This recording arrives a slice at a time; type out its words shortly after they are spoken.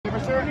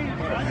sir.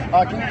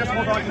 Can you just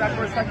hold on to that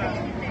for a second?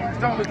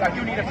 Don't lose. I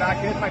do need it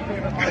back. It is my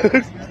favorite part.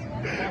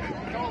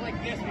 Go like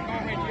this. We go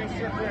right here.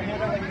 Circle your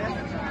hand out like this.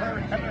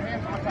 Have your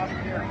hands on top of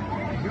here.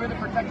 You're the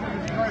protector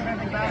of the door. If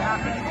anything bad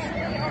happens,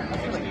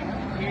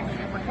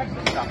 protect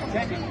this stuff,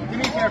 okay? Give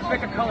me here.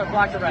 Pick a color,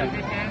 black or red.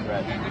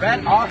 Red.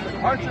 Red. Awesome.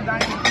 Hearts or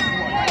diamonds?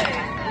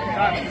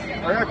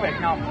 Perfect.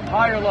 Now,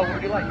 high or low? What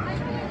would you like?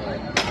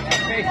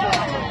 Face or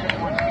number? Pick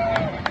one.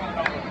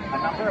 A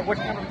number? Which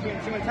number between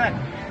 2 and 10?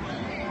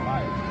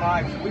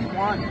 5. So we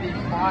want the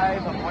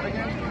 5 of what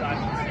again?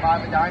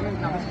 5 of diamonds.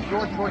 Now, this is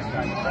your choice,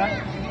 guys,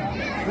 correct?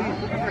 Please,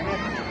 look at your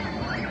hands.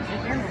 The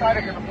inside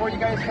of here, before you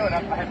guys showed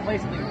up, I had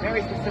placed it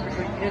very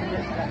specifically in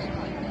this deck.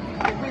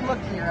 If we look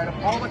here, out of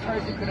all the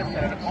cards you could have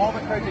said, out of all the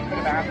cards you could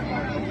have asked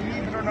for,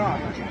 believe it or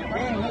not,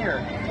 in here,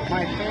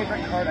 my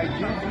favorite card, I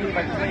do believe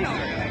I placed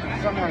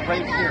it somewhere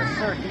right here.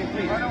 Sir, can you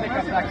please pick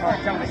up that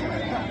card? Tell me,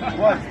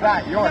 was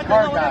that your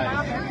card,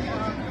 guys?